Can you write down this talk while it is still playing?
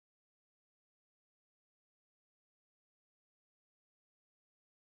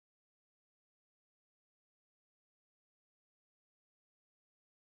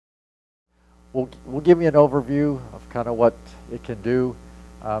we'll give you an overview of kind of what it can do.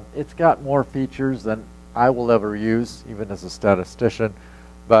 It's got more features than I will ever use, even as a statistician,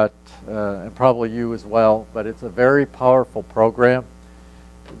 but and probably you as well. But it's a very powerful program.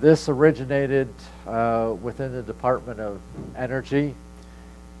 This originated within the Department of Energy.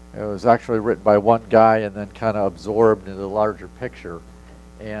 It was actually written by one guy and then kind of absorbed into the larger picture.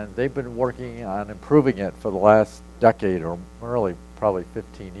 And they've been working on improving it for the last decade, or really probably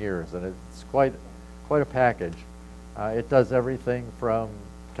 15 years. And it's quite a package. It does everything from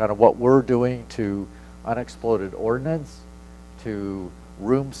kind of what we're doing to unexploded ordnance, to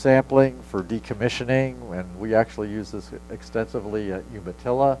room sampling for decommissioning, and we actually use this extensively at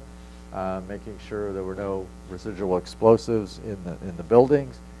Umatilla, making sure there were no residual explosives in the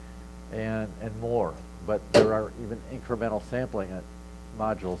buildings, and more. But there are even incremental sampling at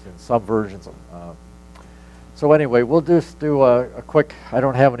modules in some versions. So anyway, we'll just do a quick, I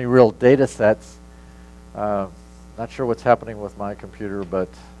don't have any real data sets. Not sure what's happening with my computer, but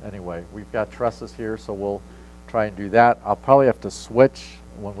anyway, we've got trusses here, so we'll try and do that. I'll probably have to switch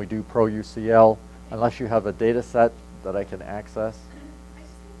when we do ProUCL, unless you have a data set that I can access. I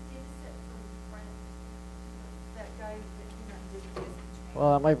just need a data set from Brent, that guy that came out and did the business.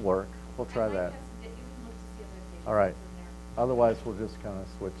 Well, that might work. We'll try that. You can look to see other data All right. sets in there. Otherwise, we'll just kind of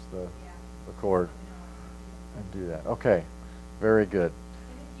switch the Yeah. cord and do that. Okay, very good.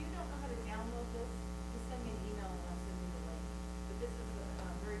 And if you don't know how to download this, just send me an email and I'll send you the link. But this is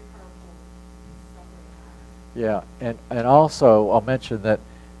a very powerful software. Yeah, and also I'll mention that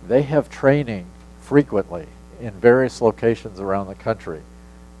they have training frequently in various locations around the country.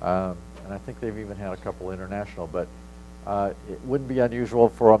 And I think they've even had a couple international, but it wouldn't be unusual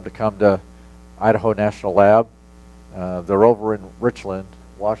for them to come to Idaho National Lab. They're over in Richland,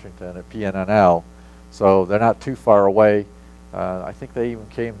 Washington at PNNL, so they're not too far away. I think they even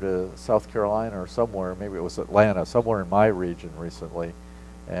came to South Carolina or somewhere, maybe it was Atlanta, somewhere in my region recently.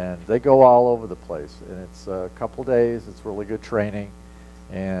 And they go all over the place, and it's a couple days. It's really good training,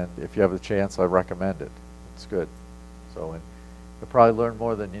 and if you have the chance, I recommend it. It's good. So, and you'll probably learn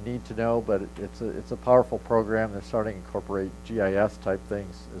more than you need to know, but it's a powerful program. They're starting to incorporate GIS type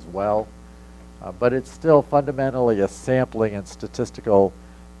things as well, but it's still fundamentally a sampling and statistical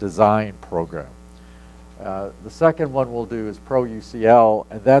design program. The second one we'll do is ProUCL,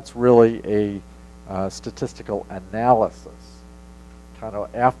 and that's really a statistical analysis, kind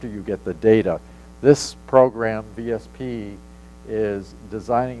of after you get the data. This program, VSP, is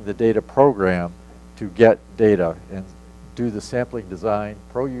designing the data program to get data and do the sampling design.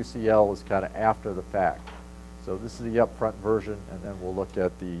 ProUCL is kind of after the fact. So this is the upfront version, and then we'll look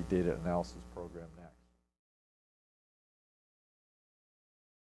at the data analysis program next.